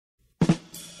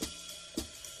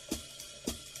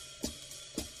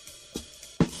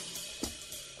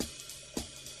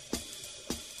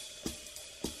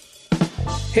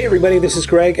Hey everybody, this is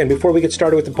Greg, and before we get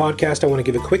started with the podcast, I want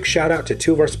to give a quick shout out to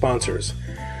two of our sponsors.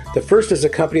 The first is a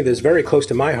company that's very close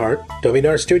to my heart,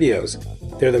 Dominar Studios.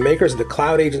 They're the makers of the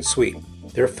Cloud Agent Suite.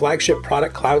 Their flagship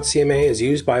product, Cloud CMA, is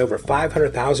used by over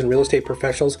 500,000 real estate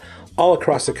professionals all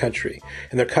across the country,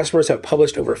 and their customers have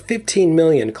published over 15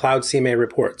 million Cloud CMA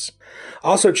reports.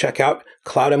 Also check out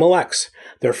Cloud MLX,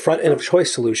 their front-end of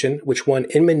choice solution, which won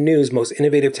Inman News' Most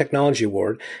Innovative Technology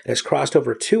Award and has crossed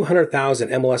over 200,000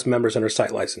 MLS members under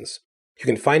site license. You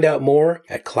can find out more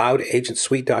at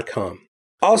cloudagentsuite.com.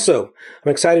 Also,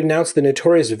 I'm excited to announce the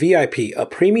Notorious VIP, a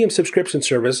premium subscription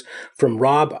service from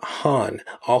Rob Hahn,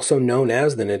 also known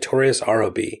as the Notorious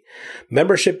ROB.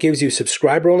 Membership gives you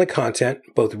subscriber-only content,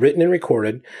 both written and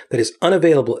recorded, that is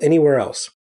unavailable anywhere else.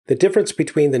 The difference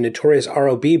between the Notorious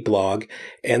ROB blog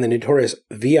and the Notorious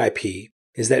VIP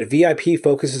is that VIP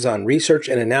focuses on research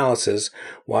and analysis,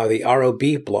 while the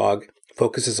ROB blog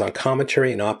focuses on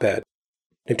commentary and op-ed.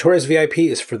 Notorious VIP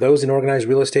is for those in organized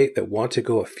real estate that want to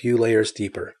go a few layers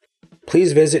deeper.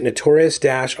 Please visit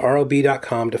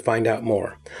notorious-rob.com to find out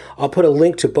more. I'll put a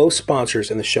link to both sponsors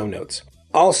in the show notes.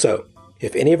 Also,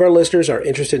 if any of our listeners are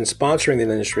interested in sponsoring the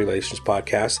Industry Relations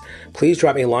podcast, please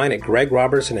drop me a line at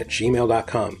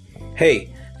gregrobertson@gmail.com. Hey,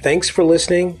 thanks for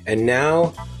listening, and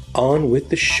now, on with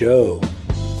the show.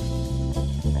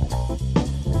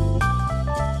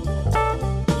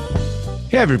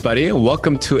 Hey everybody, and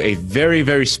welcome to a very,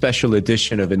 very special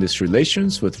edition of Industry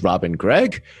Relations with Rob and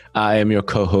Greg. I am your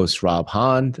co-host, Rob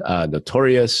Hahn,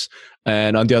 Notorious.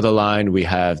 And on the other line, we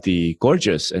have the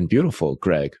gorgeous and beautiful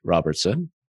Greg Robertson.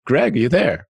 Greg, are you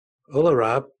there? Hola,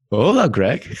 Rob. Hola,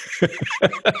 Greg.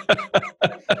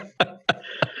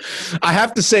 I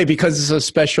have to say, because it's a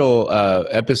special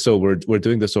episode, we're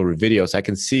doing this over videos. I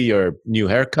can see your new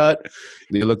haircut.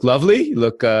 You look lovely. You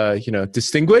look,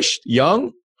 distinguished,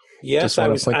 young. Yes,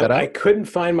 I couldn't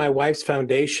find my wife's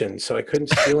foundation, so I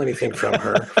couldn't steal anything from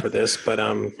her for this, but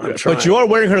I'm trying. But you are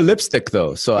wearing her lipstick,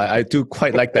 though, so I do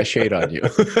quite like that shade on you.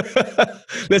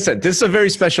 Listen, this is a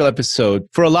very special episode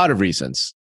for a lot of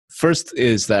reasons. First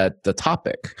is that the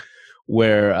topic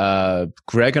where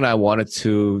Greg and I wanted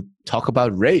to talk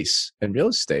about race and real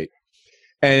estate.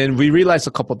 And we realized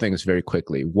a couple things very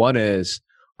quickly. One is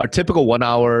our typical 1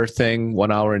 hour thing,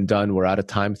 1 hour and done, we're out of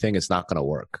time thing is not going to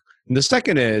work. And the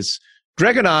second is,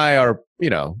 Greg and I are,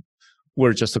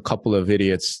 we're just a couple of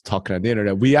idiots talking on the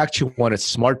internet. We actually wanted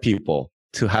smart people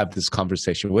to have this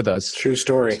conversation with us. True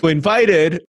story. We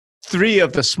invited three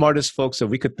of the smartest folks that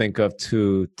we could think of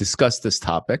to discuss this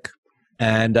topic.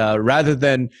 And rather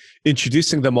than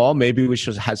introducing them all, maybe we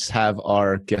should have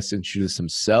our guests introduce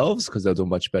themselves because they'll do a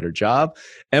much better job.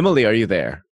 Emily, are you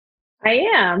there? I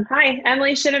am. Hi,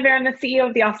 Emily Chenevert. I'm the CEO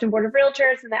of the Austin Board of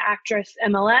Realtors and the Actress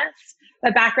MLS. My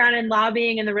background in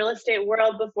lobbying in the real estate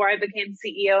world before I became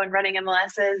CEO and running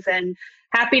MLSs, and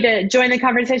happy to join the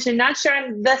conversation. Not sure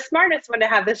I'm the smartest one to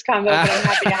have this convo, but I'm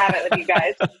happy to have it with you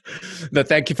guys. No,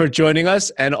 thank you for joining us.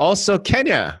 And also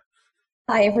Kenya.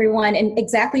 Hi, everyone. And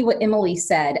exactly what Emily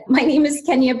said. My name is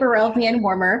Kenya Burrell Van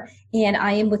Wormer, and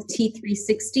I am with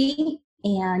T360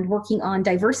 and working on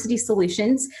diversity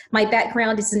solutions. My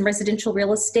background is in residential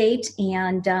real estate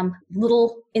and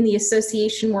little in the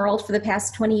association world for the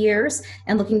past 20 years,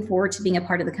 and looking forward to being a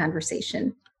part of the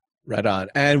conversation. Right on.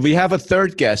 And we have a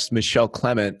third guest, Michelle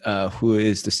Clement, who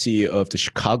is the CEO of the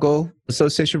Chicago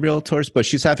Association of Realtors, but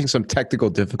she's having some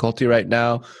technical difficulty right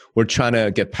now. We're trying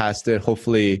to get past it.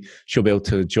 Hopefully she'll be able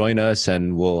to join us,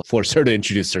 and we'll force her to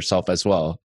introduce herself as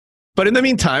well. But in the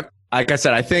meantime, like I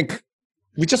said, I think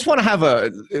we just want to have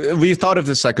we thought of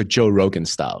this like a Joe Rogan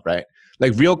style, right?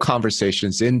 Like real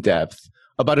conversations in depth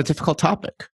about a difficult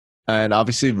topic. And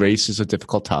obviously race is a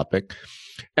difficult topic.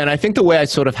 And I think the way I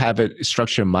sort of have it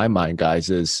structured in my mind, guys,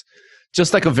 is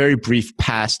just like a very brief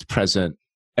past, present,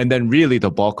 and then really the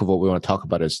bulk of what we want to talk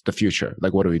about is the future.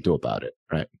 Like, what do we do about it,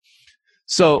 right?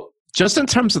 So just in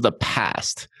terms of the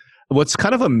past, what's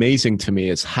kind of amazing to me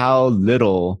is how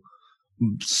little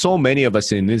so many of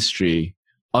us in the industry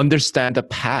understand the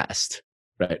past,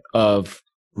 right, of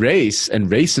race and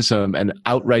racism and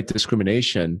outright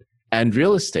discrimination and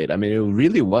real estate. I mean, it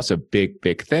really was a big,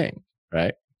 big thing,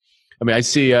 right? I mean, I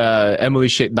see Emily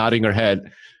nodding her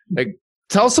head. Like,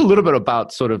 tell us a little bit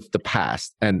about sort of the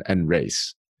past and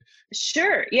race.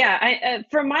 Sure. Yeah.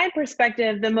 From my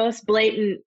perspective, the most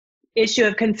blatant issue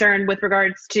of concern with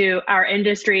regards to our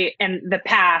industry and the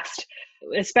past,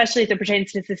 especially as it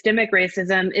pertains to systemic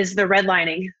racism, is the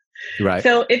redlining. Right.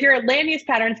 So if your land use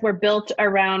patterns were built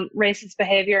around racist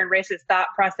behavior and racist thought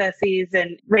processes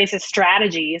and racist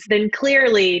strategies, then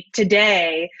clearly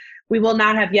today we will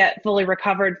not have yet fully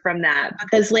recovered from that,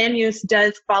 because land use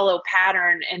does follow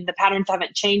pattern, and the patterns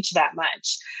haven't changed that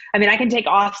much. I mean, I can take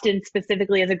Austin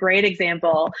specifically as a great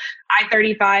example.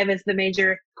 I-35 is the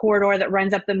major corridor that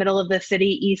runs up the middle of the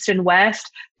city, east and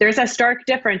west. There's a stark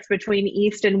difference between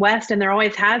east and west, and there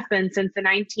always has been since the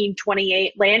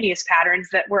 1928 land use patterns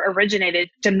that were originated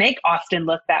to make Austin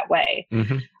look that way.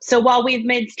 Mm-hmm. So while we've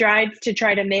made strides to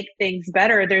try to make things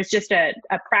better, there's just a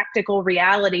practical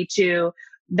reality to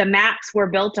the maps we're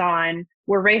built on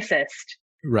were racist.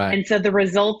 Right. And so the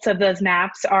results of those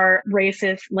maps are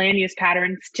racist land use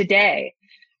patterns today.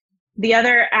 The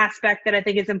other aspect that I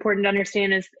think is important to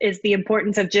understand is the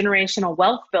importance of generational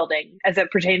wealth building as it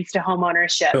pertains to home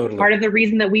ownership. Totally. Part of the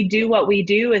reason that we do what we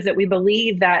do is that we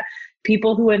believe that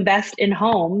people who invest in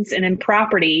homes and in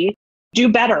property do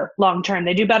better long term.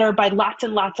 They do better by lots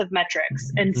and lots of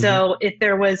metrics. And so if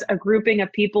there was a grouping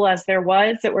of people, as there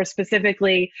was, that were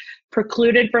specifically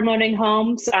precluded from owning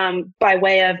homes by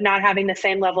way of not having the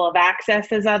same level of access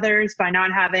as others, by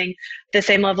not having the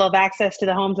same level of access to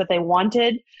the homes that they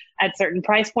wanted at certain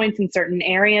price points in certain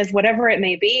areas, whatever it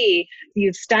may be,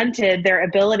 you've stunted their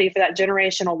ability for that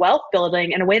generational wealth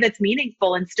building in a way that's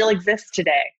meaningful and still exists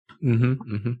today.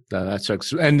 That's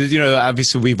right. And,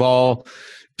 obviously we've all,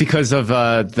 because of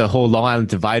the whole Long Island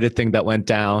Divided thing that went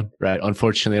down, right?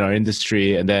 Unfortunately, in our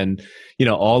industry, and then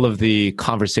all of the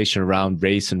conversation around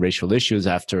race and racial issues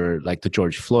after like the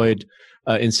George Floyd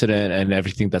incident and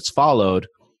everything that's followed,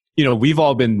 we've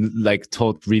all been like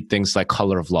told read things like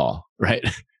Color of Law, right?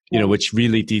 Which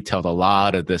really detailed a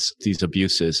lot of these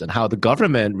abuses and how the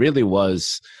government really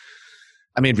was,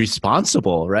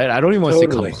 responsible, right? I don't even want to say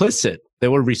complicit. They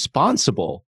were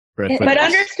responsible. But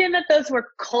understand that those were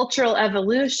cultural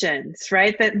evolutions,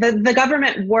 right? The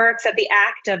government works at the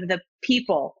act of the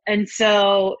people. And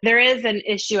so there is an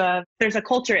issue there's a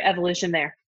culture evolution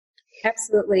there.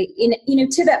 Absolutely.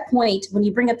 To that point, when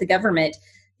you bring up the government,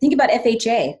 think about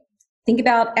FHA. Think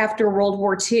about after World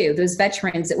War II, those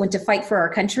veterans that went to fight for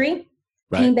our country,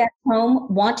 came back home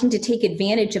wanting to take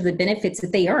advantage of the benefits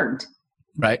that they earned.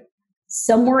 Right.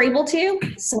 Some were able to,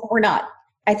 some were not.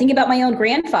 I think about my own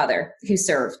grandfather who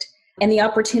served and the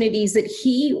opportunities that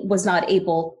he was not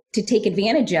able to take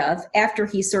advantage of after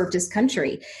he served his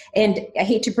country. And I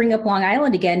hate to bring up Long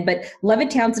Island again, but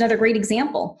Levittown's another great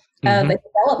example of a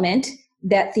development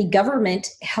that the government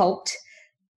helped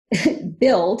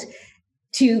build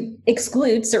to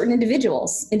exclude certain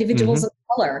individuals of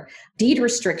color, deed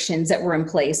restrictions that were in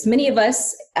place. Many of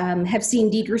us have seen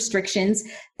deed restrictions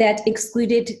that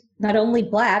excluded not only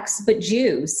Blacks, but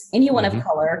Jews, anyone of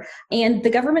color. And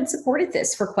the government supported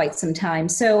this for quite some time.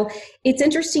 So it's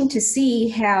interesting to see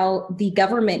how the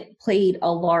government played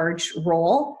a large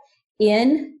role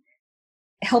in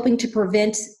helping to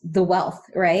prevent the wealth,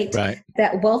 right?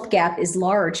 That wealth gap is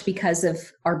large because of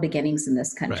our beginnings in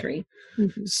this country.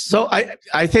 So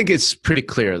I think it's pretty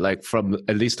clear, like from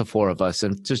at least the four of us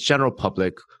and just general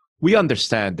public, we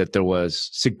understand that there was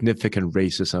significant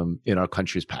racism in our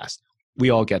country's past. We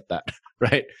all get that,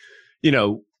 right?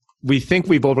 We think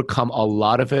we've overcome a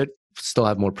lot of it, still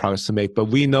have more progress to make, but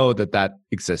we know that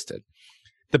existed.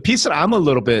 The piece that I'm a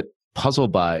little bit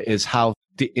puzzled by is how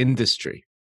the industry,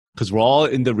 because we're all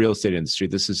in the real estate industry,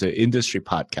 this is an industry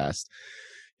podcast.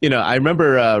 I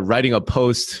remember writing a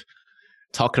post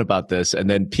talking about this, and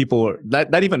then people, I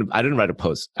didn't write a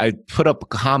post. I put up a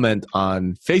comment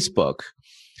on Facebook.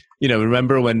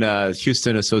 Remember when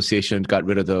Houston Association got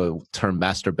rid of the term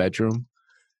master bedroom?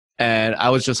 And I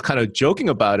was just kind of joking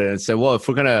about it and said, well, if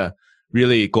we're going to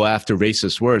really go after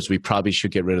racist words, we probably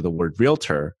should get rid of the word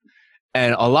realtor.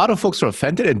 And a lot of folks were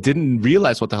offended and didn't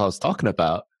realize what the hell I was talking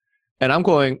about. And I'm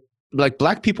going, like,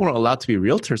 Black people weren't allowed to be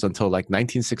realtors until like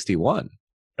 1961,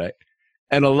 right?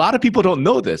 And a lot of people don't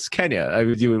know this. Kenya,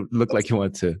 you look like you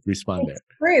wanted to respond there.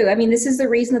 True. this is the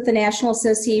reason that the National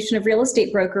Association of Real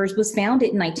Estate Brokers was founded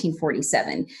in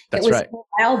 1947. That's it was right. to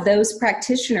allow those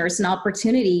practitioners an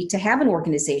opportunity to have an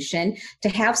organization, to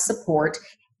have support,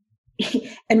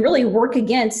 and really work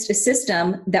against a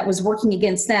system that was working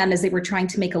against them as they were trying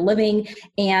to make a living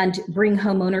and bring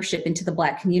home ownership into the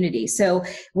Black community. So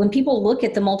when people look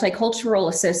at the multicultural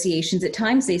associations, at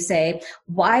times they say,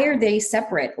 why are they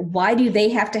separate? Why do they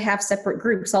have to have separate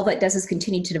groups? All that does is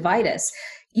continue to divide us.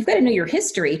 You've got to know your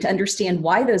history to understand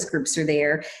why those groups are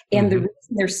there and the reason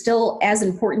they're still as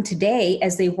important today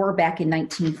as they were back in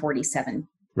 1947.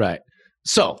 Right.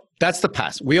 So that's the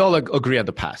past. We all agree on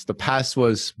the past. The past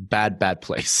was bad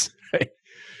place. Right?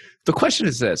 The question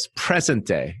is this: present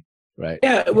day, right?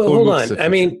 Yeah. Well, hold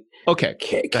on. Okay.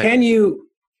 Can you?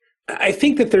 I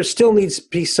think that there still needs to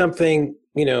be something.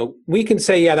 We can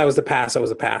say, yeah, that was the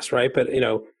past, right? But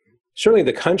certainly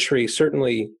the country,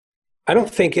 certainly, I don't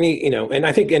think any, and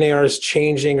I think NAR is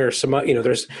changing or some,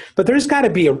 there's got to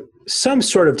be some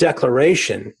sort of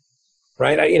declaration,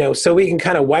 right? So we can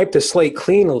kind of wipe the slate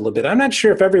clean a little bit. I'm not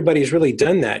sure if everybody's really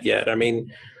done that yet. I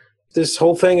mean, this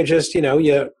whole thing is just,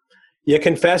 you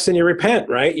confess and you repent,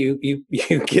 right? You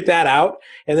get that out,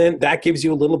 and then that gives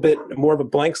you a little bit more of a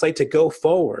blank slate to go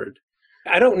forward.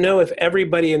 I don't know if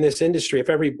everybody in this industry, if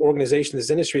every organization in this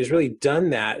industry has really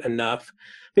done that enough,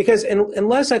 because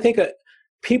unless I think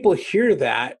people hear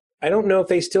that, I don't know if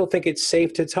they still think it's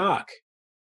safe to talk.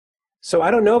 So I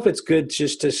don't know if it's good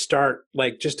just to start,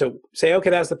 just to say,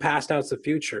 okay, that's the past, now it's the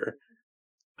future.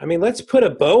 I mean, let's put a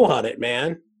bow on it,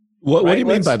 man. What do you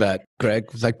mean by that, Greg?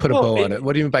 Put a bow on it.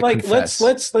 What do you mean by confess?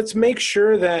 Let's make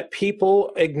sure that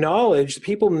people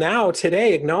now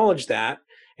today acknowledge that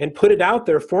and put it out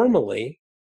there formally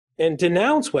and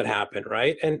denounce what happened,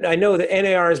 right? And I know that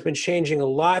NAR has been changing a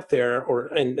lot there,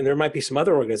 and there might be some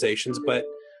other organizations, but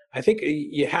I think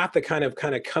you have to kind of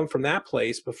come from that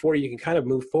place before you can kind of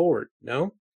move forward,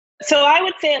 no? So I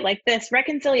would say it like this: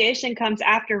 reconciliation comes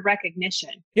after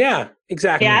recognition. Yeah,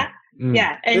 exactly. Yeah.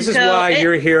 Yeah. And this is why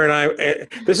you're here,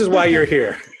 this is why you're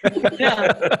here.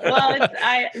 Well,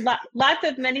 lots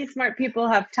of many smart people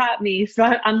have taught me, so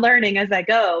I'm learning as I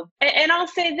go. And I'll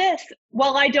say this: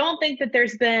 while I don't think that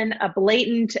there's been a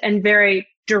blatant and very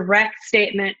direct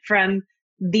statement from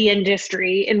the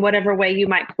industry in whatever way you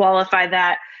might qualify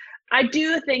that, I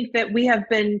do think that we have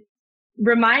been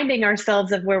reminding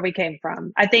ourselves of where we came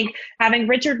from. I think having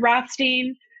Richard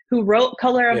Rothstein, who wrote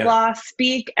Color of Law,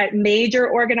 speak at major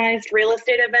organized real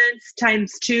estate events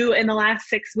 ×2 in the last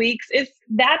 6 weeks,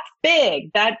 that's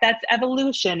big. That's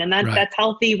evolution, and that's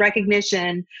healthy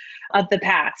recognition of the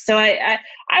past. So I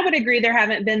would agree there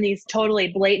haven't been these totally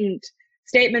blatant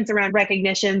statements around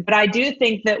recognition, but I do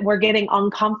think that we're getting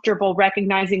uncomfortable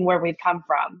recognizing where we've come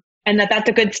from, and that's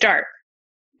a good start.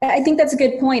 I think that's a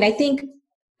good point. I think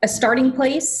a starting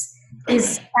place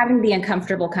is having the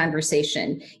uncomfortable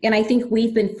conversation. And I think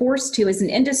we've been forced to, as an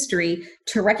industry,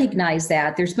 to recognize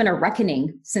that there's been a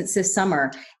reckoning since this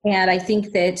summer. And I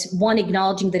think that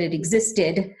acknowledging that it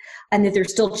existed and that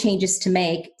there's still changes to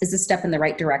make is a step in the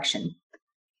right direction.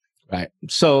 Right.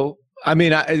 So, I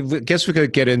mean, I guess we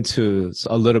could get into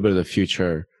a little bit of the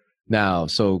future now.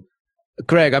 So,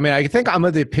 Greg, I mean, I think I'm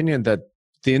of the opinion that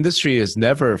the industry has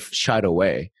never shied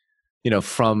away,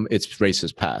 from its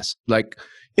racist past.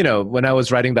 When I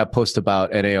was writing that post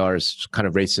about NAR's kind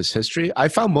of racist history, I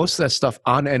found most of that stuff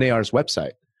on NAR's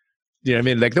website. You know what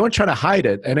I mean? They weren't trying to hide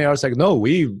it. NAR's like, no,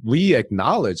 we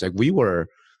acknowledge, we were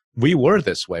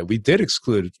this way. We did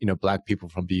exclude, Black people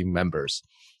from being members.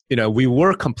 We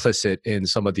were complicit in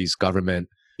some of these government,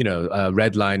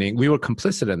 redlining. We were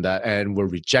complicit in that, and we're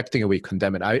rejecting it. We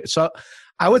condemn it. So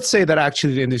I would say that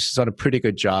actually the industry's done a pretty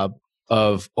good job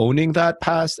of owning that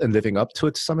past and living up to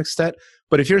it to some extent.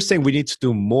 But if you're saying we need to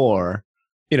do more,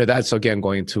 that's again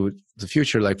going to the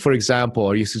future. Like, for example,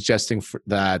 are you suggesting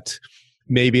that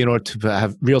maybe in order to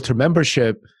have realtor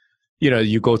membership,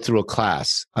 you go through a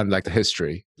class on the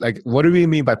history? What do we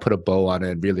mean by put a bow on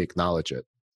it and really acknowledge it?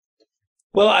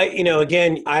 Well,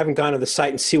 again, I haven't gone to the site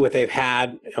and see what they've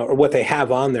had or what they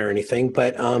have on there or anything,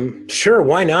 but sure,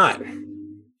 why not?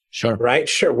 Sure. Right?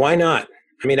 Sure, why not?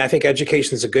 I mean, I think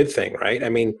education is a good thing, right? I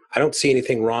mean, I don't see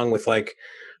anything wrong with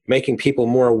making people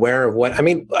more aware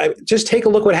of just take a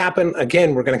look what happened.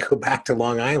 Again, we're going to go back to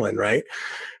Long Island, right?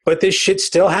 But this shit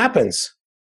still happens,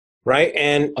 right?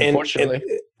 And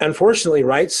unfortunately,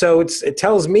 right? So it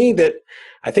tells me that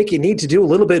I think you need to do a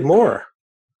little bit more.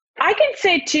 I can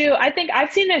say too, I think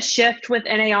I've seen a shift with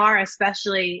NAR,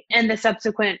 especially, and the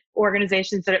subsequent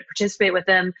organizations that participate with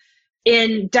them,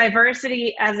 in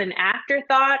diversity as an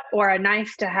afterthought or a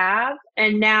nice to have,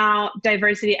 and now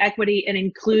diversity, equity, and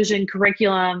inclusion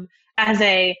curriculum as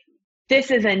this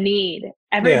is a need.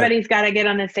 Everybody's got to get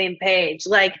on the same page.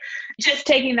 Just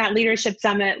taking that leadership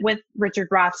summit with Richard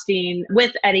Rothstein,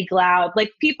 with Eddie Glaude,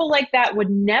 people like that were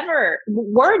never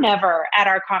at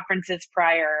our conferences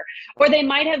prior, or they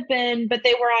might have been, but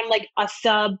they were on a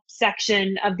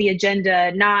subsection of the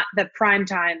agenda, not the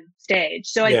primetime stage.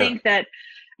 So I think that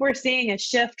we're seeing a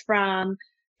shift from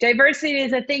diversity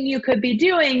is a thing you could be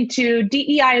doing to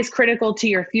DEI is critical to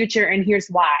your future, and here's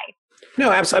why. No,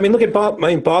 absolutely. I mean, look at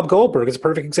Bob. Bob Goldberg is a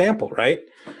perfect example, right?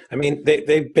 I mean,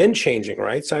 they've been changing,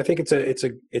 right? So I think it's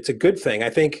a good thing.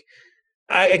 I think,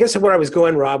 I guess where I was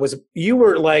going, Rob, was you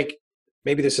were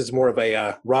maybe this is more of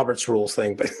a Robert's Rules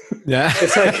thing, but yeah,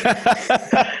 it's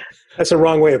that's a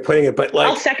wrong way of putting it. But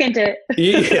I'll second it.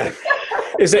 Yeah.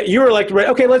 is that you were like,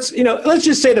 okay, let's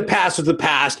just say the past was the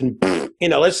past, and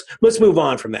let's move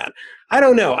on from that. I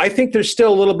don't know. I think there's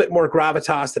still a little bit more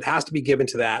gravitas that has to be given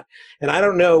to that, and I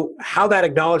don't know how that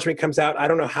acknowledgement comes out. I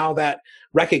don't know how that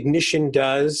recognition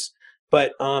does,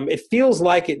 but it feels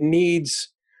like it needs.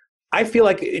 I feel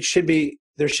like it should be.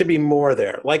 There should be more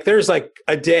there. Like there's like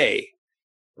a day,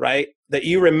 right, that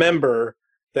you remember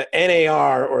the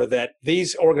NAR or that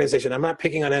these organizations, I'm not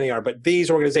picking on NAR, but these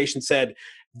organizations said,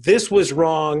 this was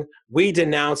wrong, we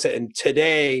denounce it, and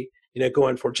today,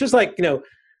 going forward, just like,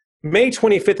 May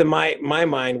 25th in my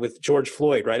mind with George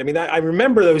Floyd, right? I mean, I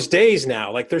remember those days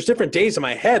now. Like there's different days in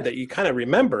my head that you kind of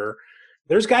remember.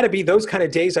 There's got to be those kind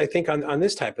of days, I think, on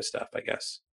this type of stuff, I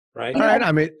guess. Right. All right.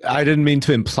 I mean, I didn't mean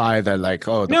to imply that like,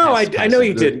 oh, no, I know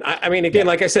you didn't. I mean, again,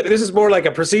 like I said, this is more like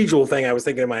a procedural thing I was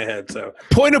thinking in my head. So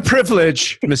point of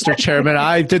privilege, Mr. Chairman.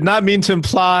 I did not mean to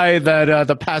imply that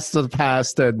the past is the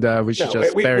past and we should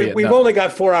just bury it. We've only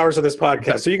got 4 hours of this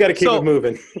podcast, so you got to keep it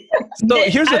moving. So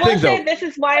here's the thing, though. This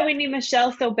is why we need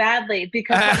Michelle so badly,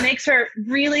 because what makes her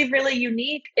really, really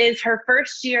unique is her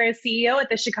first year as CEO at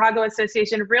the Chicago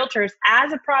Association of Realtors.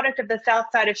 As a product of the South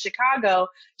Side of Chicago,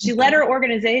 she led her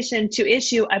organization to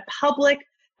issue a public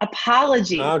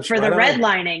apology for the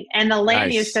redlining and the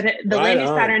land use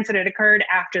patterns that had occurred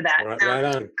after that. Right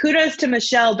on. Kudos to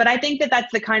Michelle, but I think that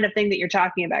that's the kind of thing that you're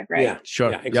talking about, Greg. Yeah, sure.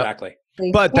 Yeah, exactly.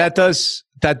 Yep. But that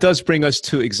does bring us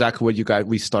to exactly what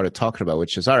we started talking about,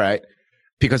 which is all right,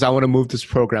 because I want to move this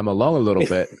program along a little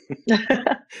bit.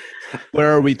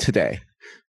 Where are we today?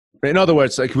 In other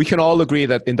words, like we can all agree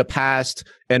that in the past,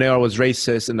 NAR was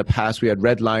racist. In the past, we had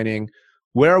redlining.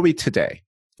 Where are we today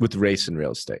with race in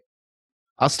real estate?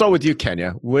 I'll start with you,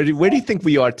 Kenya. Where do you think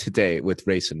we are today with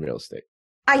race in real estate?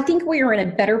 I think we are in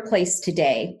a better place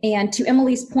today. And to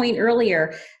Emily's point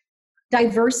earlier,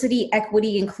 diversity,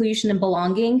 equity, inclusion, and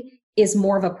belonging is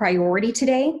more of a priority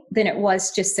today than it was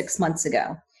just 6 months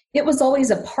ago. It was always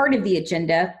a part of the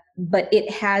agenda, but it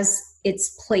has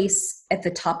its place at the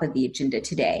top of the agenda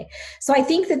today. So I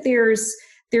think that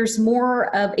there's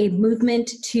more of a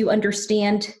movement to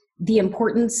understand the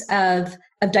importance of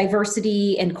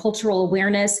diversity and cultural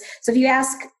awareness. So if you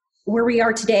ask where we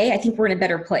are today, I think we're in a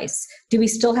better place. Do we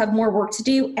still have more work to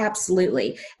do?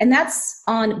 Absolutely. And that's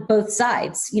on both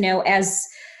sides.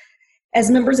 As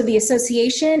members of the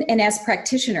association and as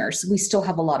practitioners, we still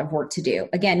have a lot of work to do.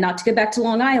 Again, not to go back to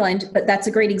Long Island, but that's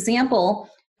a great example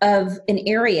of an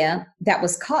area that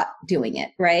was caught doing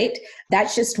it, right?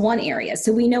 That's just one area.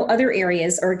 So we know other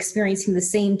areas are experiencing the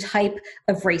same type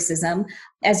of racism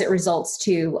as it results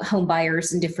to home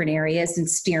buyers in different areas and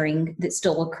steering that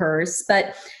still occurs.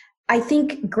 But I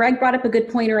think Greg brought up a good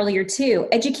point earlier too.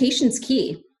 Education's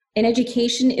key. And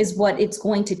education is what it's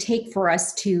going to take for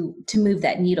us to move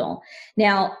that needle.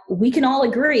 Now, we can all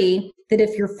agree that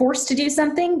if you're forced to do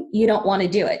something, you don't want to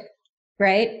do it.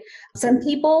 Right? Some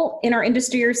people in our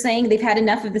industry are saying they've had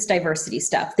enough of this diversity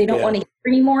stuff. They don't want to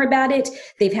hear any more about it.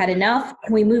 They've had enough.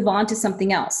 Can we move on to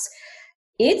something else?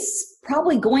 It's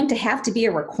probably going to have to be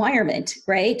a requirement,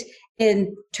 right?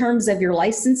 In terms of your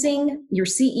licensing, your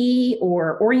CE,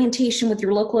 or orientation with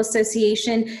your local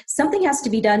association, something has to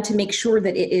be done to make sure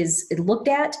that it is looked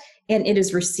at and it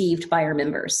is received by our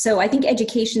members. So I think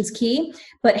education's key,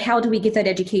 but how do we get that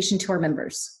education to our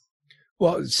members?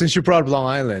 Well, since you brought up Long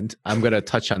Island, I'm going to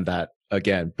touch on that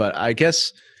again. But I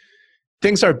guess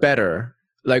things are better.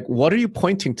 Like, what are you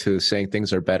pointing to saying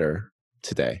things are better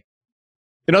today?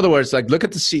 In other words, like, look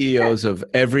at the CEOs of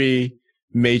every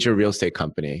major real estate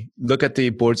company. Look at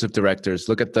the boards of directors.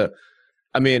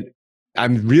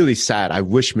 I'm really sad. I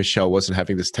wish Michelle wasn't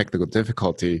having this technical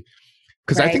difficulty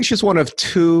because I think she's one of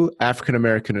 2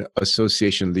 African-American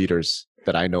association leaders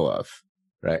that I know of,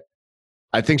 right?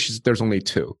 I think there's only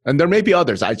 2. And there may be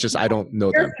others. I don't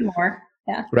know them. More.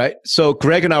 Yeah. Right? So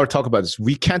Greg and I were talking about this.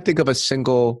 We can't think of a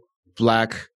single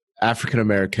Black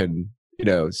African-American,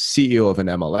 CEO of an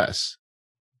MLS.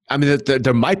 I mean,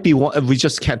 there might be one. We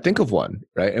just can't think of one,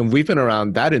 right? And we've been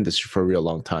around that industry for a real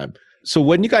long time. So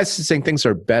when you guys are saying things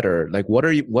are better, like what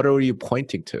are you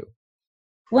pointing to?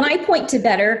 When I point to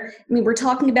better, we're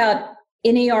talking about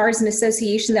NAR is an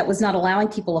association that was not allowing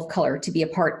people of color to be a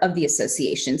part of the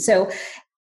association. So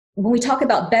when we talk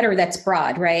about better, that's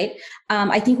broad, right?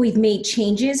 I think we've made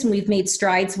changes and we've made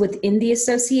strides within the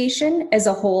association as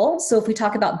a whole. So if we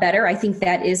talk about better, I think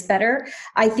that is better.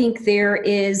 I think there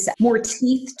is more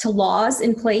teeth to laws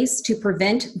in place to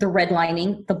prevent the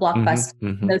redlining, the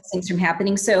blockbusting, those things from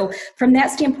happening. So from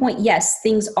that standpoint, yes,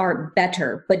 things are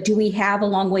better. But do we have a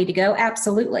long way to go?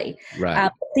 Absolutely. Right.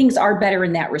 Things are better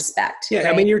in that respect. Yeah,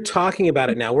 right? I mean, you're talking about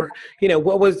it now. We were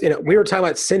talking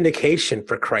about syndication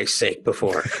for Christ's sake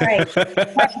before. Right.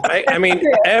 Right? I mean,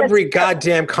 every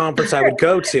goddamn conference I would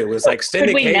go to was like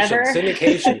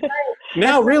syndication.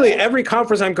 Now, really, every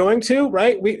conference I'm going to,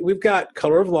 right? We've got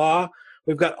Color of Law.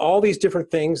 We've got all these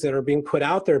different things that are being put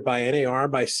out there by NAR,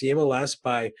 by CMLS,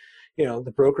 by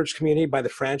the brokerage community, by the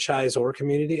franchisor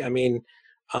community. I mean,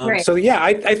 so yeah,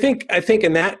 I think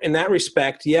in that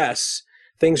respect, yes.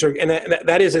 Things are, and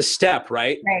that is a step,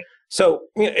 right? Right. So,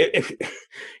 if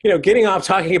getting off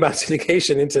talking about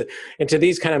syndication into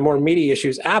these kind of more meaty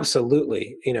issues,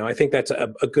 absolutely. I think that's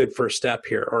a good first step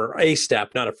here, or a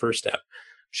step, not a first step.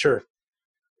 Sure,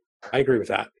 I agree with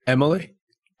that. Emily?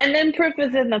 And then proof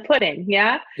is in the pudding,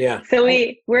 yeah? Yeah. So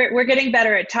we're getting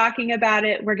better at talking about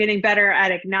it. We're getting better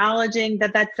at acknowledging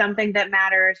that that's something that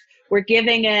matters. We're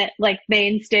giving it like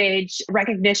main stage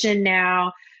recognition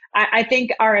now. I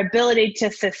think our ability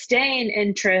to sustain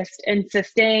interest and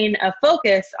sustain a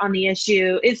focus on the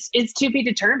issue is to be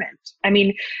determined. I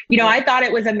mean, I thought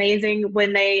it was amazing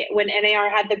when NAR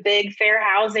had the big fair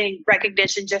housing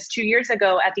recognition just 2 years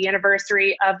ago at the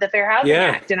anniversary of the Fair Housing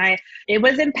Act. And it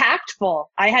was impactful.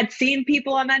 I had seen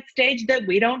people on that stage that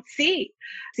we don't see.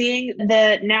 Seeing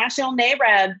the National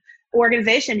NAREB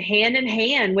organization hand in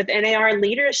hand with NAR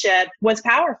leadership was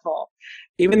powerful.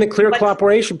 Even the clear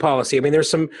cooperation policy. I mean, there's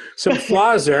some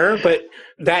flaws there, but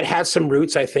that has some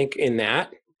roots, I think, in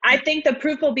that. I think the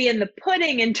proof will be in the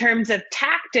pudding in terms of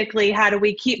tactically, how do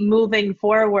we keep moving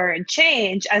forward and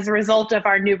change as a result of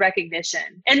our new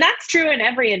recognition? And that's true in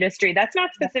every industry. That's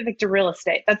not specific to real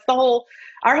estate. That's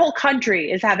our whole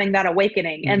country is having that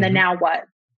awakening. And then now what?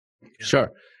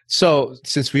 Sure. So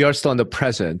since we are still in the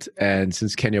present, and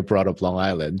since Kenya brought up Long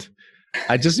Island,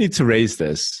 I just need to raise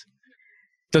this.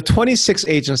 The 26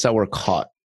 agents that were caught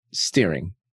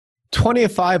steering,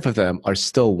 25 of them are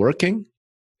still working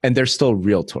and they're still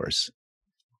realtors.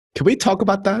 Can we talk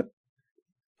about that?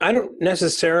 I don't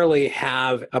necessarily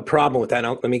have a problem with that.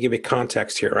 Let me give you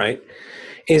context here, right?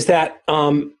 Is that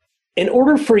in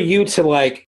order for you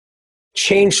to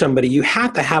change somebody, you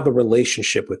have to have a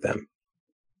relationship with them,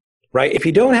 right? If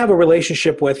you don't have a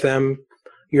relationship with them,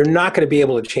 you're not going to be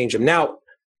able to change them. Now,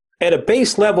 at a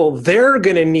base level, they're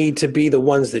going to need to be the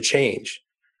ones that change,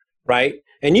 right?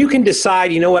 And you can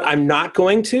decide, I'm not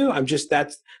going to.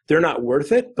 They're not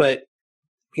worth it. But,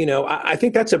 I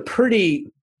think that's a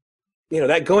pretty,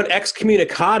 that going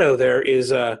excommunicado there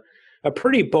is a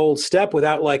pretty bold step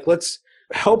without let's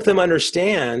help them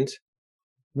understand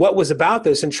what was about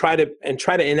this and try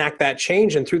to enact that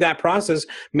change. And through that process,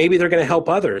 maybe they're going to help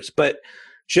others. But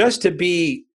just to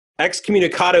be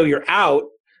excommunicado, you're out.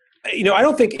 I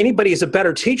don't think anybody is a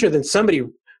better teacher than somebody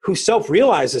who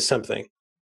self-realizes something,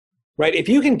 right? If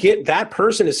you can get that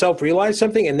person to self-realize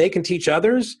something and they can teach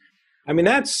others, I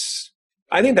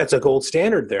think that's a gold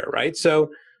standard there, right? So,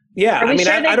 yeah,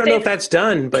 I don't know if that's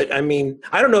done, but I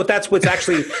don't know if that's what's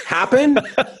actually happened,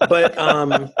 but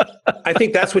I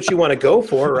think that's what you want to go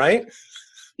for, right?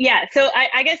 Yeah. So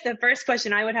I guess the first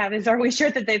question I would have is, are we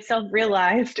sure that they've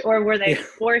self-realized, or were they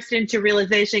forced into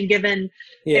realization given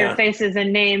their faces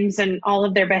and names and all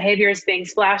of their behaviors being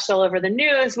splashed all over the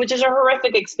news, which is a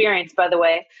horrific experience, by the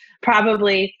way,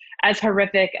 probably as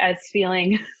horrific as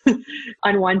feeling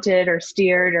unwanted or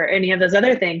steered or any of those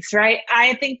other things, right?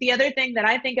 I think the other thing that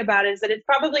I think about is that it's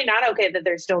probably not okay that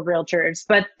they're still realtors,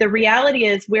 but the reality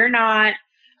is we're not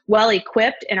well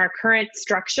equipped in our current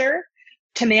structure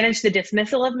to manage the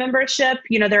dismissal of membership.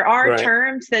 There are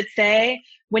terms that say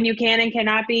when you can and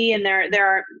cannot be, and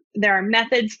there are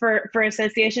methods for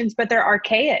associations, but they're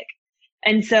archaic.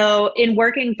 And so in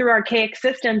working through archaic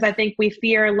systems, I think we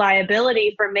fear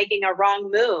liability for making a wrong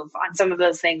move on some of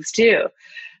those things too.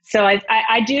 So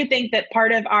I do think that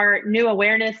part of our new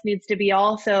awareness needs to be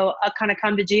also a kind of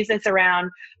come to Jesus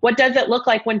around what does it look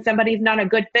like when somebody's not a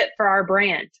good fit for our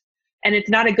brand? And it's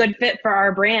not a good fit for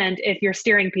our brand if you're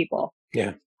steering people.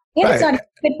 Yeah. And it's not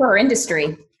good for our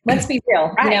industry. Let's be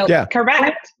real. Right.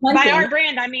 Correct. By our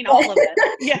brand, I mean all of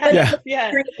it.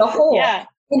 Yeah. The whole. Yeah.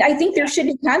 And I think there should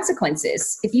be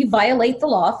consequences. If you violate the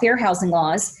law, fair housing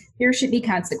laws, there should be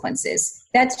consequences.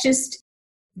 That's just,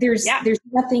 there's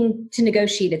nothing to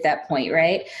negotiate at that point,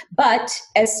 right? But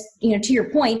as to your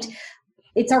point,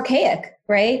 it's archaic,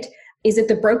 right? Is it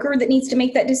the broker that needs to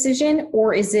make that decision,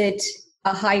 or is it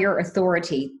a higher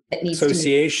authority that needs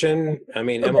association. I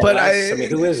mean, MLS. But I mean,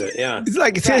 who is it? Yeah. It's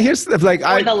like, see, here's like,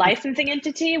 or the licensing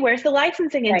entity. Where's the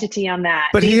licensing entity on that?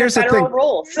 But These here's are the federal thing.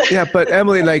 rules. Yeah, but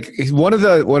Emily, like one of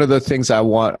the things I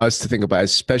want us to think about,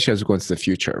 especially as we go into the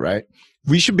future, right?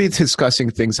 We should be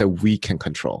discussing things that we can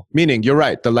control. Meaning, you're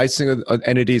right, the licensing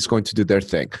entity is going to do their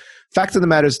thing. Fact of the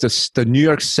matter is, the New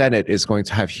York Senate is going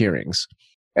to have hearings,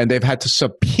 and they've had to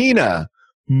subpoena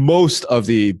most of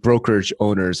the brokerage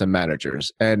owners and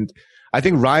managers. And I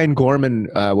think Ryan Gorman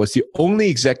was the only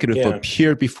executive who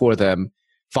appeared before them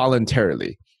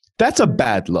voluntarily. That's a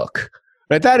bad look,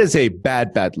 right? That is a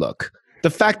bad look. The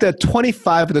fact that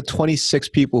 25 of the 26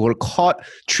 people who are caught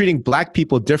treating black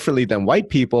people differently than white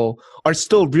people are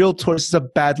still realtors is a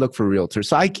bad look for realtors.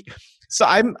 So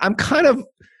I'm kind of,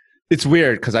 it's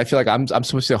weird because I feel like I'm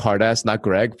supposed to be a hard ass, not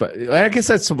Greg, but I guess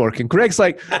that's working. Greg's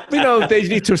like, they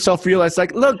need to self-realize,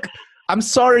 like, look, I'm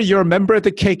sorry, you're a member of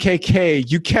the KKK.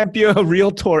 You can't be a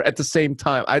realtor at the same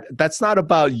time. That's not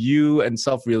about you and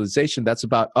self-realization. That's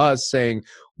about us saying,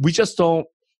 we just don't,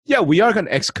 we are going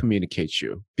to excommunicate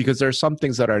you because there are some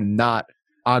things that are not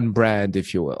on brand,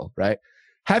 if you will, right?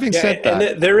 Having said that,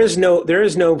 and there is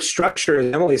no structure,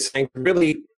 as Emily's saying, to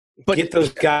really get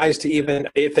those guys to even,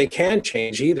 if they can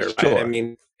change either. Right? Sure. I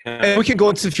mean, and we can go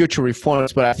into future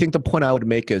reforms, but I think the point I would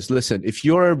make is, listen, if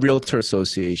you're a realtor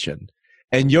association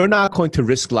and you're not going to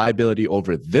risk liability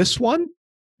over this one,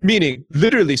 meaning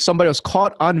literally somebody was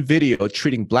caught on video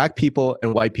treating black people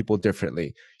and white people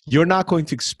differently, you're not going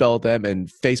to expel them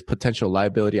and face potential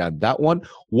liability on that one.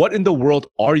 What in the world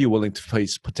are you willing to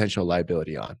face potential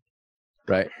liability on?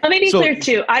 Right. Let me be clear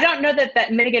too. I don't know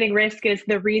that mitigating risk is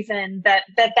the reason that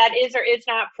is or is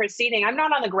not proceeding. I'm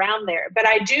not on the ground there, but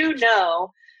I do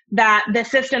know that the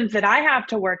systems that I have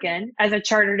to work in as a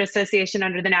chartered association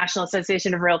under the National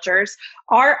Association of Realtors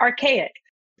are archaic.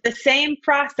 The same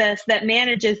process that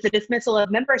manages the dismissal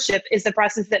of membership is the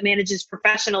process that manages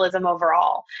professionalism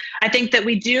overall. I think that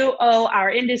we do owe our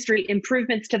industry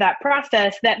improvements to that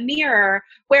process that mirror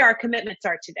where our commitments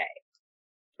are today.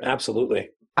 Absolutely.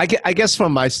 I guess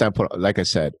from my standpoint, like I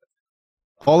said,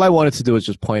 all I wanted to do is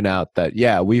just point out that,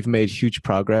 we've made huge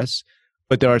progress,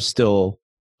 but there are still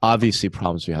obviously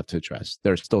problems we have to address.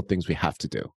 There are still things we have to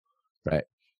do, right?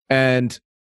 And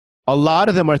a lot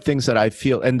of them are things that I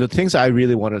feel, and the things I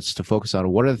really want us to focus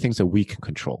on, what are the things that we can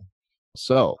control?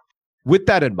 So with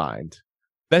that in mind,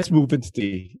 let's move into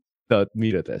the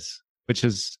meat of this, which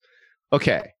is,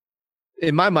 okay,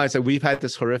 in my mind, so we've had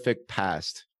this horrific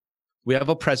past. We have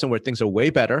a present where things are way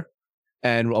better,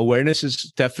 and awareness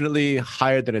is definitely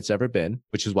higher than it's ever been,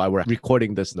 which is why we're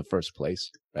recording this in the first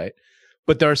place, right?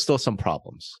 But there are still some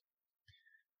problems.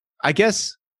 I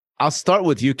guess I'll start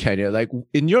with you, Kenya. Like,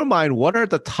 in your mind, what are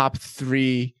the top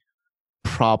 3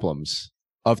 problems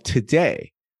of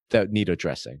today that need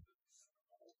addressing?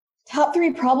 Top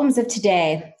 3 problems of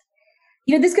today.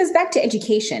 This goes back to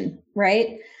education,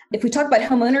 right? If we talk about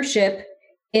home ownership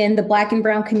in the Black and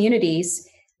Brown communities,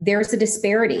 there's a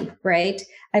disparity, right?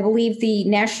 I believe the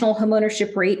national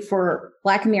homeownership rate for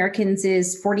Black Americans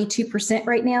is 42%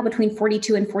 right now, between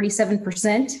 42 and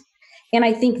 47%. And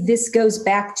I think this goes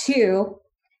back to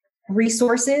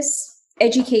resources,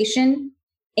 education,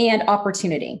 and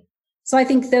opportunity. So I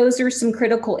think those are some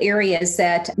critical areas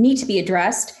that need to be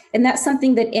addressed. And that's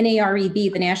something that NAREB,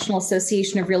 the National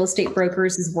Association of Real Estate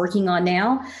Brokers, is working on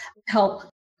now, help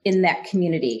in that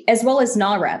community, as well as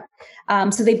NARA.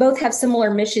 So they both have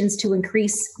similar missions to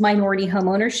increase minority home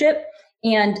ownership.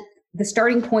 And the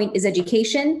starting point is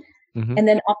education, and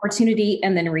then opportunity,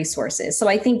 and then resources. So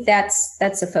I think that's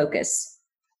a focus.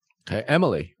 Okay,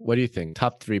 Emily, what do you think?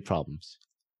 Top 3 problems?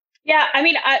 Yeah, I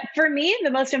mean, for me,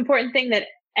 the most important thing that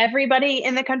everybody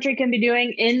in the country can be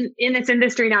doing in this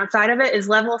industry and outside of it is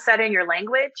level setting your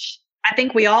language. I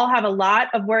think we all have a lot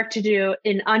of work to do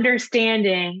in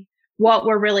understanding what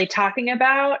we're really talking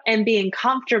about and being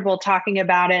comfortable talking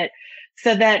about it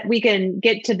so that we can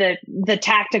get to the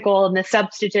tactical and the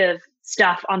substantive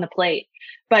stuff on the plate.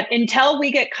 But until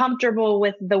we get comfortable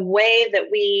with the way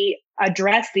that we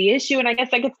address the issue, and I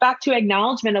guess that gets back to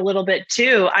acknowledgement a little bit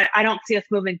too, I don't see us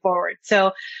moving forward.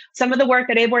 So some of the work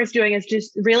that ABOR is doing is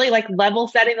just really like level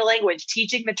setting the language,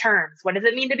 teaching the terms. What does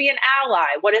it mean to be an ally?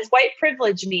 What does white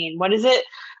privilege mean? What is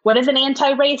an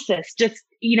anti-racist? Just,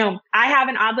 I have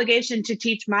an obligation to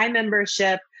teach my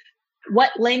membership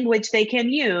what language they can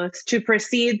use to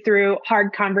proceed through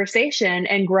hard conversation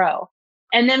and grow.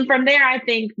 And then from there, I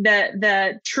think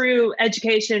the true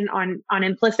education on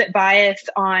implicit bias,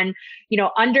 on,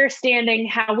 understanding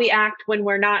how we act when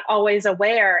we're not always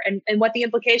aware and what the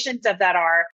implications of that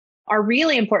are. are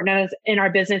really important in our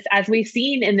business, as we've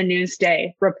seen in the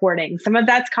Newsday reporting. Some of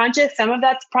that's conscious, some of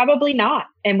that's probably not.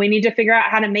 And we need to figure out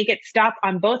how to make it stop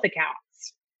on both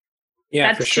accounts. Yeah,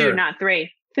 that's for sure. 2, not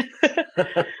 3.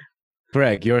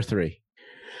 Greg, you're 3.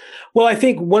 Well, I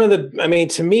think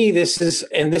to me, this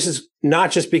is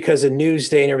not just because of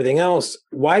Newsday and everything else,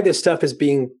 why this stuff is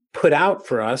being put out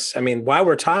for us. I mean, why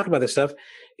we're talking about this stuff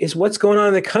is what's going on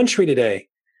in the country today.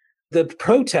 The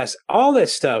protests, all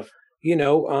this stuff,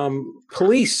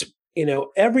 police,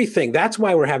 everything. That's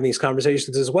why we're having these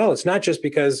conversations as well. It's not just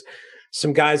because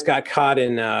some guys got caught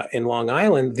in Long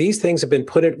Island. These things have been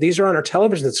these are on our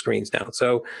television screens now.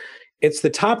 So it's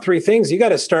the top 3 things. You got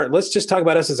to start. Let's just talk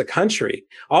about us as a country.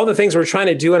 All the things we're trying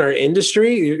to do in our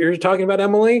industry, you're talking about,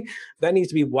 Emily, that needs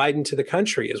to be widened to the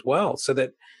country as well, so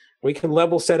that we can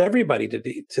level set everybody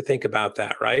to think about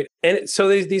that, right? And so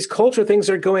these cultural things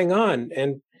are going on.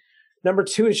 And number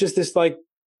 2 is just this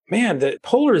the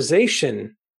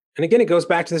polarization. And again, it goes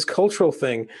back to this cultural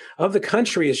thing of the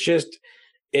country is just,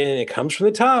 and it comes from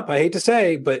the top, I hate to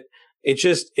say, but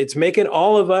it's making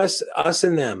all of us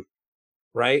and them,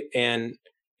 right? And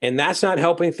that's not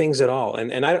helping things at all.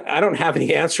 And I don't have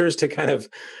any answers to kind of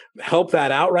help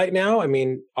that out right now. I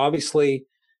mean, obviously,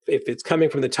 if it's coming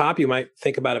from the top, you might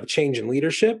think about a change in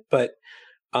leadership, but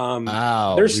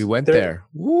wow, we went there.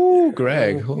 Woo,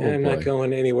 Greg. I'm not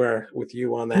going anywhere with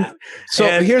you on that. So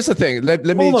here's the thing. Let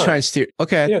me try and steer.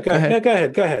 Okay. Yeah,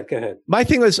 go ahead. My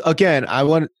thing is, again,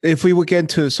 if we would get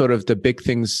into sort of the big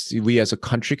things we as a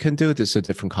country can do, this is a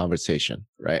different conversation,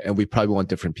 right? And we probably want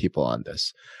different people on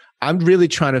this. I'm really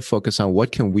trying to focus on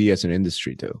what can we as an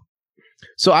industry do.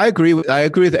 So I agree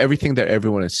with everything that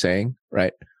everyone is saying,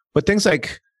 right? But things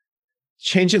like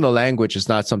changing the language is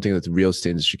not something that the real estate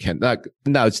industry can.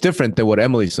 Now, it's different than what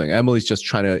Emily's saying. Emily's just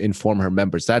trying to inform her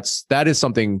members. That is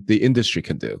something the industry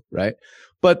can do, right?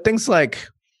 But things like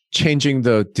changing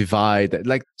the divide,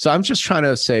 so I'm just trying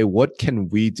to say, what can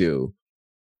we do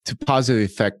to positively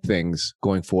affect things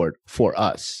going forward for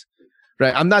us,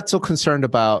 right? I'm not so concerned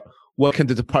about what can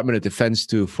the Department of Defense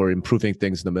do for improving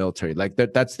things in the military.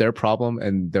 That's their problem,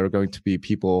 and there are going to be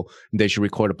people, and they should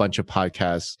record a bunch of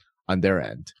podcasts on their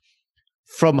end.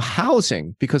 From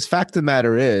housing, because fact of the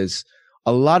matter is,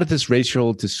 a lot of this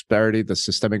racial disparity, the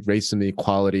systemic racism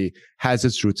inequality, has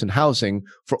its roots in housing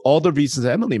for all the reasons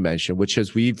that Emily mentioned, which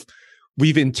is we've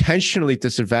intentionally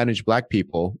disadvantaged Black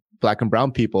and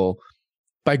brown people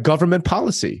by government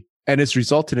policy. And it's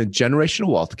resulted in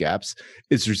generational wealth gaps.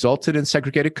 It's resulted in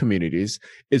segregated communities.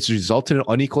 It's resulted in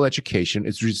unequal education.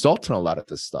 It's resulted in a lot of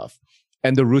this stuff.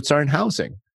 And the roots are in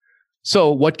housing.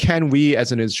 So what can we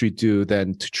as an industry do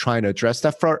then to try and address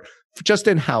that for just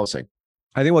in housing?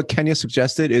 I think what Kenya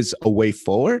suggested is a way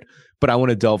forward, but I want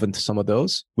to delve into some of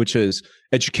those, which is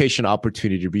education,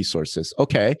 opportunity, resources.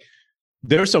 Okay,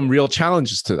 there are some real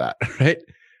challenges to that, right?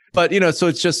 But, so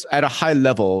it's just at a high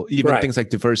level, even things like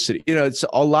diversity, it's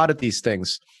a lot of these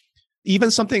things, even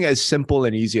something as simple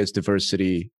and easy as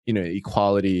diversity,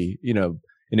 equality, and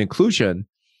inclusion.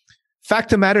 Fact of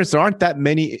the matter is there aren't that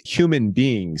many human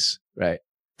beings, right,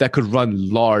 that could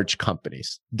run large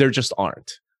companies. There just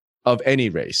aren't, of any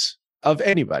race, of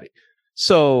anybody.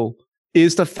 So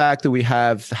is the fact that we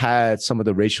have had some of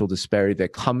the racial disparity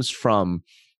that comes from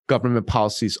government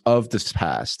policies of this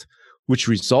past, which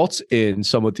results in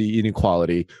some of the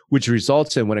inequality, which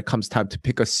results in when it comes time to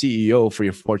pick a CEO for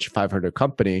your Fortune 500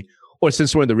 company, or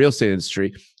since we're in the real estate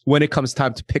industry, when it comes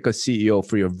time to pick a CEO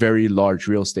for your very large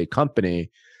real estate company,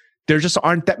 there just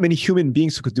aren't that many human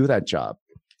beings who could do that job.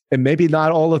 And maybe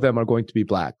not all of them are going to be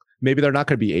Black. Maybe they're not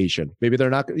going to be Asian. Maybe they're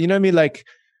not, you know what I mean? Like,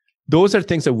 those are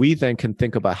things that we then can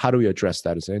think about. How do we address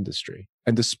that as an industry?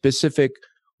 And the specific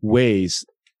ways,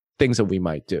 things that we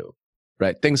might do,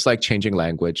 right? Things like changing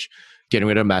language, getting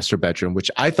rid of master bedroom,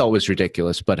 which I thought was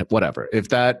ridiculous, but whatever. If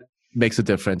that makes a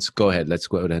difference, go ahead. Let's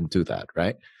go ahead and do that,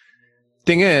 right?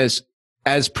 Thing is,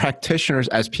 as practitioners,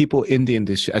 as people in the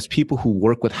industry, as people who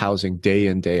work with housing day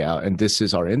in, day out, and this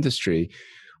is our industry,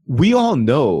 we all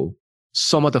know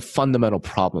some of the fundamental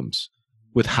problems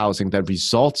with housing that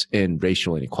results in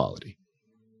racial inequality.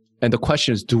 And the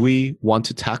question is, do we want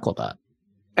to tackle that?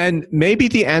 And maybe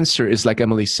the answer is, like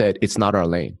Emily said, it's not our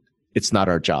lane. It's not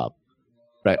our job,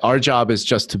 right? Our job is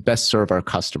just to best serve our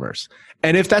customers.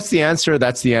 And if that's the answer,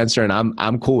 that's the answer. And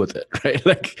I'm cool with it, right?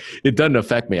 Like, it doesn't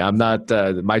affect me. I'm not,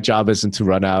 my job isn't to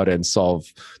run out and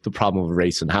solve the problem of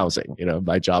race in housing.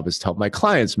 My job is to help my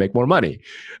clients make more money.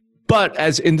 But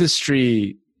as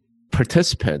industry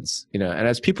participants, and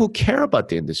as people who care about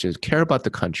the industry, care about the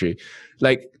country,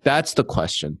 like, that's the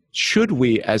question. Should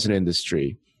we as an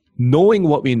industry knowing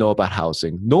what we know about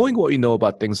housing, knowing what we know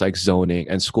about things like zoning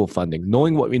and school funding,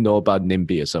 knowing what we know about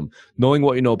NIMBYism, knowing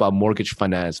what we know about mortgage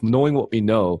finance, knowing what we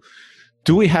know,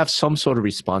 do we have some sort of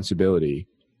responsibility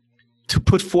to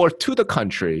put forth to the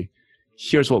country,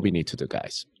 here's what we need to do,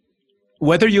 guys?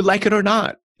 Whether you like it or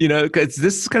not, because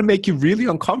this is going to make you really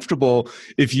uncomfortable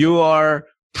if you are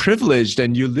privileged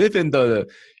and you live in the,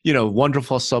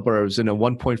 wonderful suburbs in a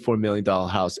 $1.4 million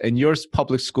house and your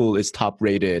public school is top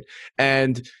rated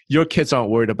and your kids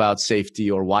aren't worried about safety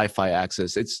or Wi-Fi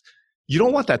access. You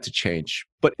don't want that to change,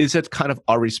 but is it kind of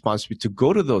our responsibility to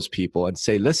go to those people and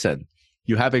say, listen,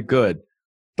 you have it good,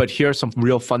 but here are some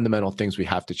real fundamental things we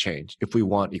have to change if we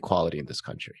want equality in this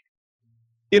country.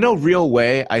 In a real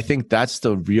way, I think that's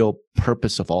the real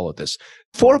purpose of all of this.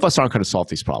 4 of us aren't going to solve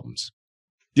these problems.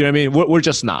 You know what I mean? We're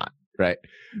just not, right?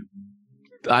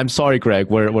 I'm sorry, Greg.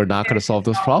 We're not going to solve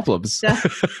those problems.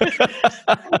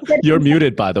 You're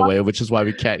muted, by the way, which is why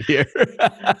we can't hear.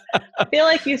 I feel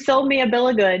like you sold me a bill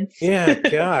of goods. Yeah,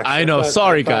 gosh. I know.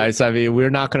 Sorry, guys. I mean,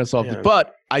 we're not going to solve it.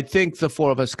 But I think the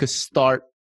 4 of us could start,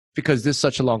 because this is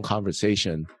such a long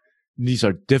conversation. These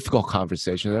are difficult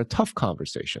conversations. They're tough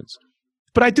conversations.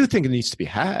 But I do think it needs to be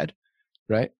had,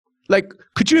 right? Like,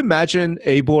 could you imagine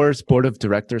ABOR's board of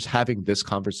directors having this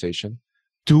conversation?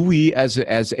 Do we, as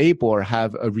ABOR,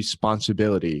 have a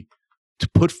responsibility to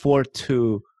put forth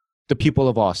to the people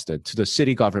of Austin, to the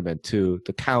city government, to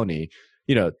the county,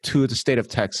 to the state of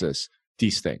Texas,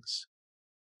 these things?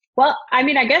 Well, I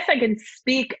mean, I guess I can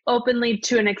speak openly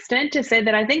to an extent to say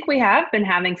that I think we have been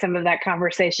having some of that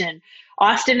conversation.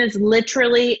 Austin is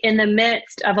literally in the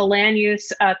midst of a land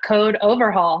use code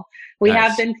overhaul. We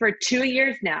have been for 2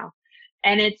 years now.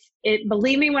 And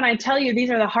believe me when I tell you, these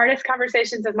are the hardest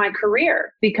conversations of my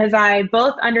career, because I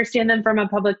both understand them from a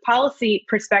public policy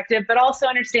perspective, but also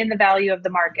understand the value of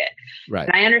the market. Right.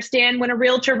 And I understand when a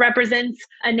realtor represents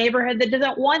a neighborhood that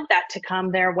doesn't want that to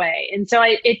come their way. And so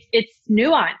it's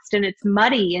nuanced and it's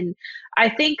muddy. And I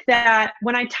think that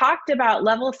when I talked about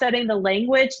level setting the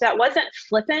language, that wasn't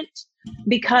flippant,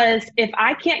 because if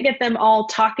I can't get them all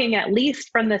talking at least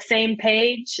from the same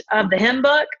page of the hymn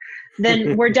book,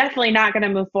 then we're definitely not going to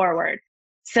move forward.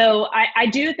 So I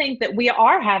do think that we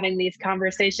are having these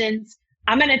conversations.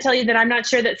 I'm going to tell you that I'm not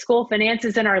sure that school finance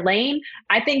is in our lane.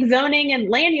 I think zoning and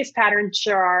land use patterns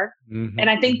sure are. Mm-hmm. And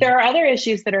I think there are other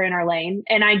issues that are in our lane.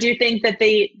 And I do think that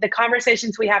the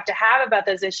conversations we have to have about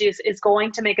those issues is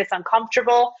going to make us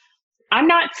uncomfortable. I'm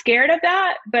not scared of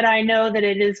that, but I know that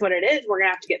it is what it is. We're going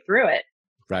to have to get through it.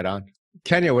 Right on.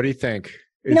 Kenya, what do you think?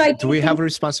 Do we have a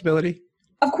responsibility?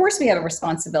 Of course we have a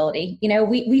responsibility.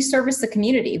 We service the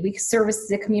community. We service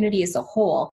the community as a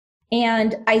whole.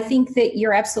 And I think that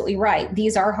you're absolutely right.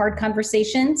 These are hard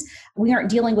conversations. We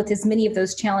aren't dealing with as many of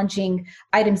those challenging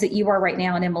items that you are right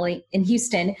now, Emily, in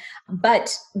Houston,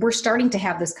 but we're starting to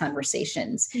have those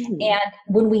conversations. Mm-hmm. And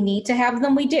when we need to have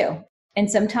them, we do.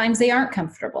 And sometimes they aren't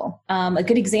comfortable. A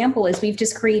good example is we've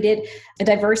just created a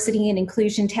diversity and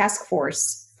inclusion task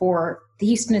force for the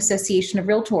Houston Association of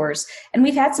Realtors. And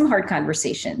we've had some hard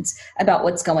conversations about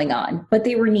what's going on, but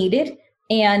they were needed,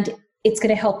 and it's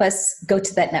going to help us go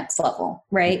to that next level,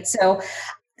 right? So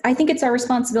I think it's our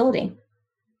responsibility.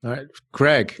 All right.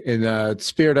 Greg, in the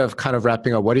spirit of kind of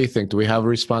wrapping up, what do you think? Do we have a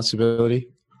responsibility?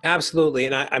 Absolutely.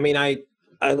 And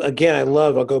I'll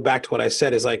go back to what I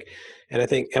said is like, and I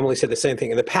think Emily said the same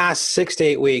thing. In the past 6 to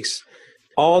 8 weeks,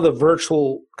 all the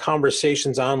virtual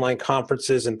conversations, online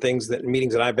conferences and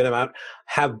meetings that I've been about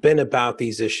have been about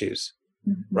these issues,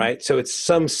 mm-hmm. right? So it's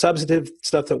some substantive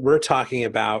stuff that we're talking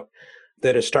about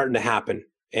that is starting to happen.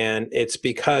 And it's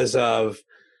because of,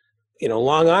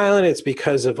 Long Island. It's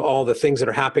because of all the things that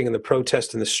are happening in the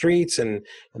protests in the streets and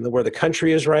where the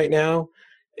country is right now.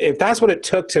 If that's what it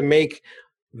took to make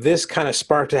this kind of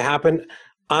spark to happen,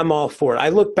 I'm all for it. I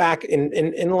look back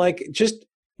in like just,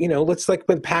 let's like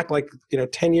with PAC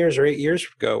 10 years or 8 years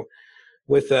ago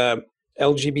with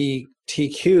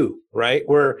LGBTQ, right?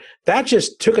 Where that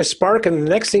just took a spark, and the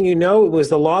next thing you know, it was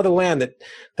the law of the land that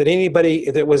anybody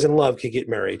that was in love could get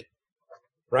married,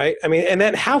 right? I mean, and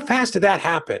then how fast did that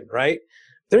happen, right?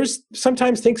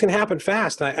 Sometimes things can happen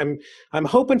fast. I'm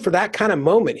hoping for that kind of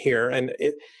moment here, and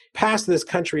past this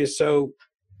country is so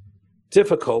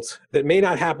difficult that may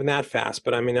not happen that fast,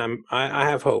 but I mean, I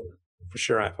have hope. For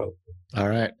sure, I have hope. All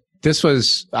right.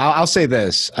 I'll say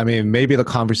this. I mean, maybe the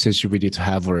conversations we need to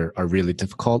have are really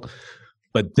difficult,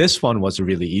 But this one was a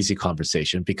really easy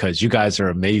conversation because you guys are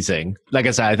amazing. Like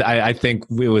I said, I think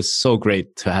it was so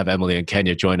great to have Emily and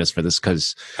Kenya join us for this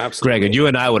because Greg and you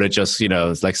and I would have just,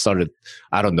 like started,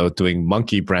 I don't know, doing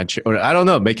monkey branch or I don't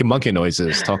know, making monkey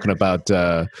noises, talking about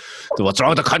what's wrong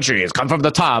with the country. It's come from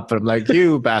the top. And I'm like,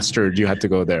 you bastard, you had to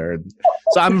go there. And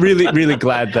so I'm really, really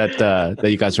glad that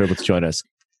you guys were able to join us.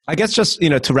 I guess just,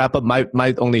 to wrap up,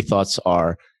 my only thoughts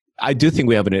are, I do think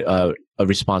we have a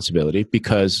responsibility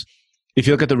because if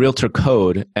you look at the Realtor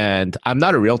Code, and I'm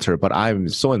not a realtor, but I'm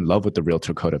so in love with the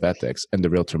Realtor Code of Ethics and the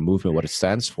Realtor movement, what it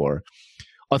stands for.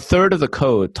 A third of the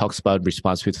code talks about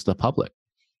responsibility to the public,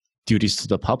 duties to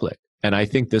the public. And I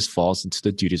think this falls into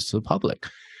the duties to the public.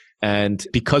 And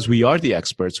because we are the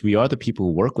experts, we are the people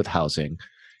who work with housing,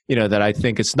 that I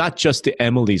think it's not just the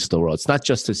Emily's of the world. It's not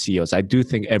just the CEOs. I do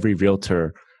think every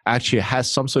realtor actually has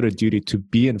some sort of duty to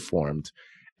be informed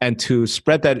and to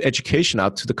spread that education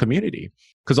out to the community.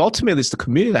 Because ultimately, it's the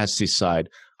community that has to decide,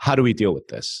 how do we deal with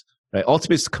this? Right?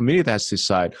 Ultimately, it's the community that has to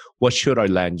decide, what should our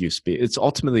land use be? It's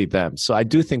ultimately them. So I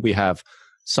do think we have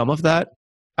some of that.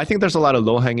 I think there's a lot of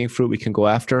low-hanging fruit we can go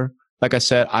after. Like I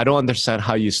said, I don't understand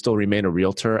how you still remain a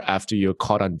realtor after you're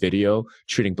caught on video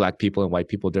treating Black people and white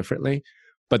people differently.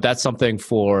 But that's something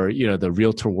for, the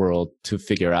realtor world to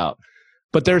figure out.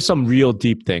 But there are some real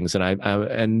deep things,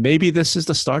 and maybe this is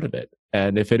the start of it.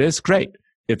 And if it is, great.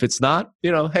 If it's not,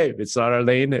 hey, it's not our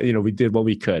lane. We did what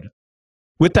we could.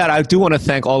 With that, I do want to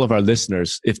thank all of our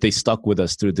listeners if they stuck with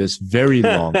us through this very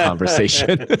long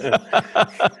conversation.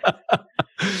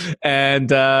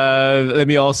 And let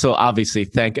me also obviously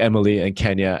thank Emily and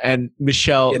Kenya and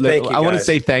Michelle. I want to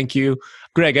say thank you.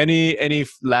 Greg, any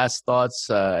last thoughts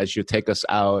as you take us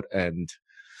out and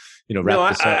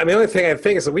wrap this up? The only thing I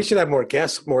think is that we should have more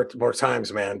guests more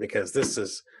times, man, because this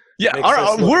is. Yeah,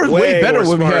 we're way better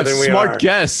when we have smart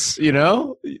guests,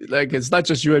 Like, it's not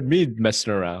just you and me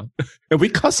messing around. And we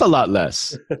cuss a lot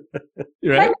less,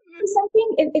 right?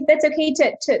 Something, if that's okay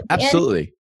to absolutely.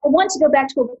 End, I want to go back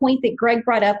to a point that Greg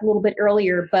brought up a little bit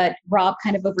earlier, but Rob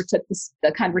kind of overtook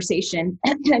the conversation.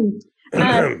 And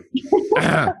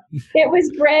it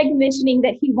was Greg mentioning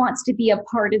that he wants to be a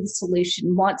part of the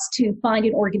solution, wants to find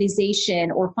an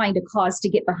organization or find a cause to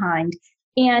get behind.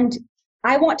 And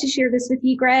I want to share this with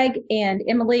you, Greg and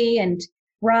Emily and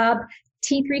Rob.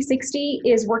 T360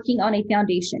 is working on a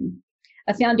foundation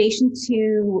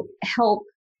to help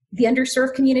the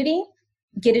underserved community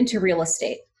get into real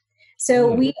estate.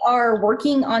 So we are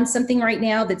working on something right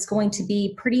now that's going to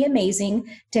be pretty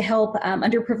amazing to help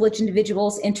underprivileged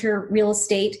individuals enter real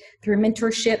estate through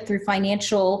mentorship, through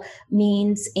financial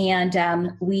means.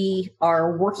 And we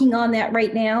are working on that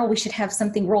right now. We should have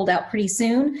something rolled out pretty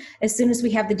soon. As soon as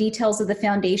we have the details of the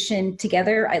foundation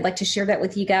together, I'd like to share that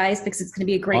with you guys because it's going to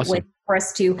be a great way for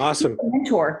us to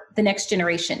mentor the next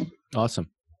generation. Awesome.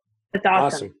 That's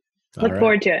awesome. Look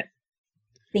forward to it.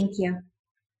 Thank you.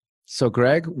 So,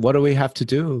 Greg, what do we have to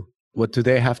do? What do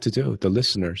they have to do, the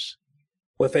listeners?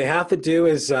 What they have to do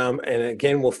is, and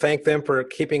again, we'll thank them for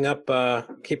keeping up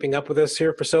with us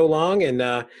here for so long.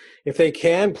 And if they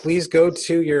can, please go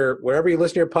to wherever you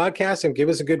listen to your podcast and give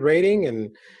us a good rating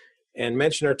and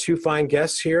mention our two fine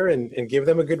guests here and give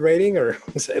them a good rating or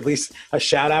at least a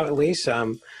shout out at least.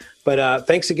 But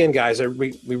thanks again, guys.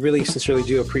 We really sincerely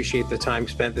do appreciate the time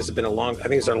spent. This has been I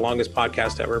think it's our longest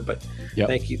podcast ever, but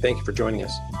thank you for joining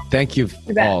us. Thank you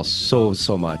all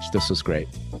so much. This was great.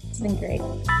 It's been great.